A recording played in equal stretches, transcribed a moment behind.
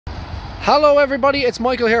Hello everybody, it's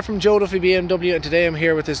Michael here from Duffy BMW, and today I'm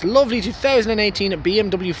here with this lovely 2018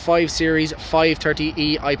 BMW 5 Series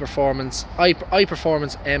 530e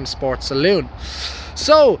iPerformance M Sport Saloon.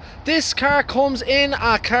 So this car comes in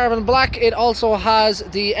a carbon black. It also has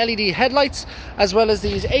the LED headlights as well as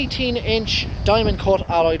these 18-inch diamond cut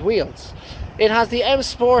alloyed wheels. It has the M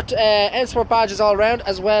Sport badges all around,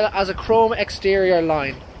 as well as a chrome exterior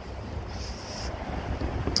line.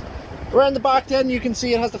 Around the back then you can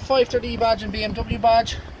see it has the 530e badge and BMW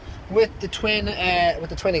badge with the twin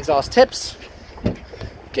exhaust tips.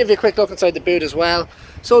 Give you a quick look inside the boot as well.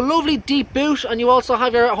 So lovely deep boot, and you also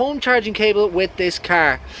have your home charging cable with this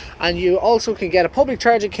car, and you also can get a public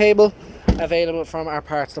charging cable available from our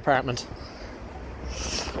parts department.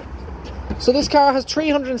 So this car has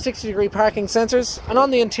 360-degree parking sensors, and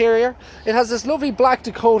on the interior it has this lovely black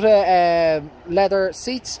Dakota leather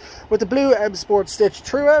seats with the blue M Sport stitched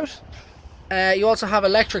throughout. You also have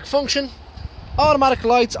electric function, automatic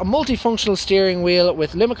lights, a multifunctional steering wheel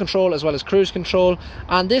with limit control as well as cruise control,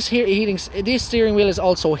 and this steering wheel is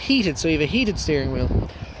also heated, so you have a heated steering wheel.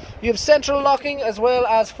 You have central locking as well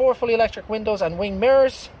as 4 fully electric windows and wing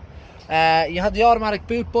mirrors. You have the automatic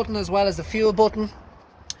boot button as well as the fuel button.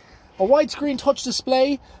 A widescreen touch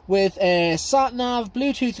display with a sat nav,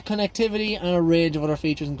 Bluetooth connectivity, and a range of other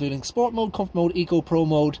features including Sport Mode, Comfort Mode, Eco Pro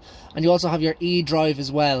Mode, and you also have your e-drive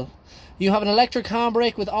as well. You have an electric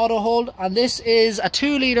handbrake with auto hold, and this is a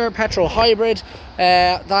 2-litre petrol hybrid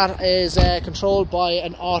that is controlled by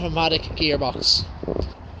an automatic gearbox.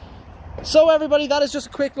 So everybody, that is just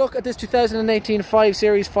a quick look at this 2018 5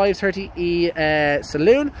 Series 530e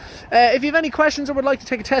Saloon. If you have any questions or would like to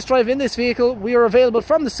take a test drive in this vehicle, we are available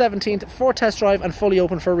from the 17th for test drive and fully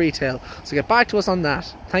open for retail. So get back to us on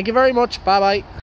that. Thank you very much. Bye bye.